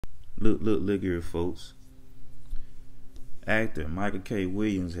Look here, folks. Actor Michael K.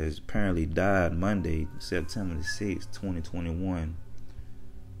 Williams has apparently died Monday, September the 6th, 2021,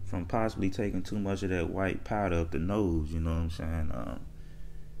 from possibly taking too much of that white powder up the nose, you know what I'm saying?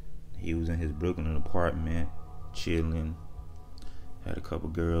 He was in his Brooklyn apartment, chilling, had a couple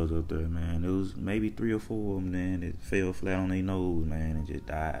girls up there, man. It was maybe 3 or 4 of them, man, that fell flat on their nose, man, and just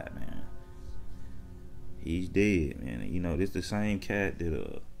died, man. He's dead, man. You know, this the same cat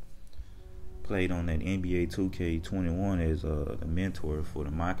that played on that NBA 2K21 as the mentor for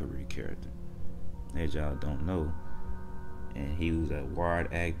the Mockery character, as y'all don't know. And he was a War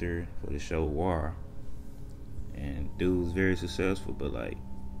actor for the show War. And dude was very successful, but like,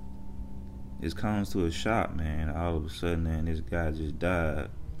 this comes to a shock, man. All of a sudden, man, this guy just died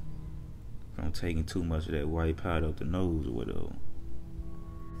from taking too much of that white powder up the nose or whatever.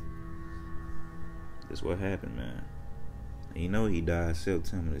 That's what happened, man. And you know he died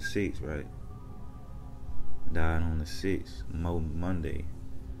September the 6th, right? Died on the 6th, Monday.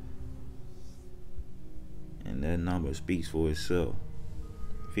 And that number speaks for itself.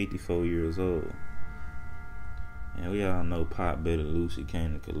 54 years old. And we all know Pop Better Lucy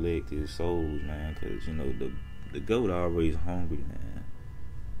came to collect his souls, man, because, you know, the goat always hungry, man.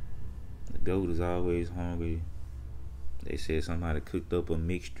 The goat is always hungry. They said somebody cooked up a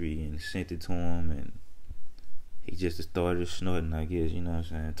mixture and sent it to him, and he just started snorting, I guess, you know what I'm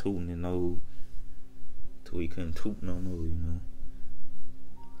saying, tooting his nose till he couldn't toot no more, you know.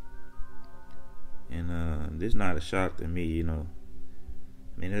 And this not a shock to me, you know.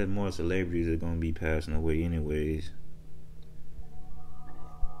 I mean, there's more celebrities that are gonna be passing away anyways.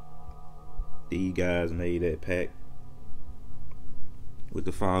 These guys made that pact with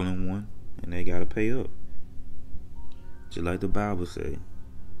the fallen one, and they gotta pay up. Just like the Bible say,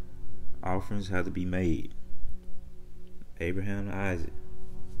 offerings have to be made. Abraham and Isaac.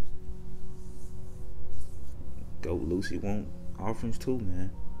 Goat Lucy want offerings too, man.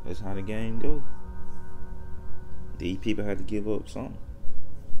 That's how the game go. These people have to give up something.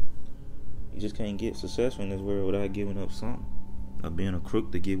 You just can't get successful in this world without giving up something, or being a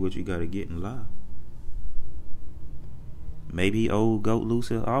crook to get what you gotta get in life. Maybe he owed Goat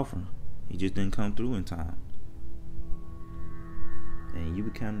Lucy an offering. He just didn't come through in time. And you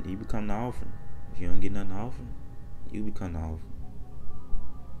become the offering. If you don't get nothing to offer, you become the offering.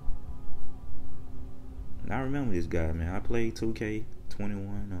 And I remember this guy, man. I played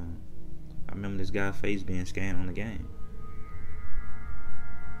 2K21. I remember this guy's face being scanned on the game.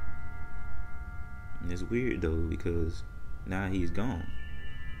 And it's weird though, because now he's gone.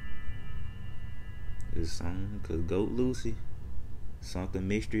 It's something, because Goat Lucy sunk the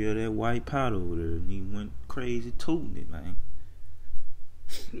mystery of that white powder over there, and he went crazy tooting it, man.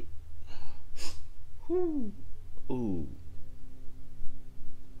 Ooh.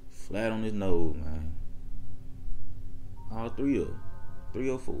 Flat on his nose, man. All 3 of them. 3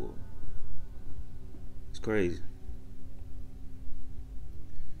 or 4. It's crazy.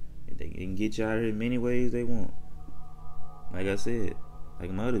 They can get you out of here in many ways they want. Like I said, like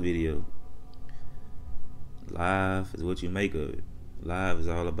in my other video, life is what you make of it. Life is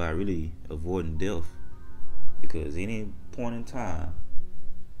all about really avoiding death, because any point in time,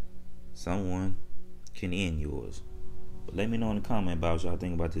 someone can end yours. But let me know in the comment about what y'all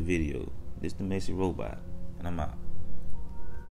think about the video. This the Messy Robot, and I'm out.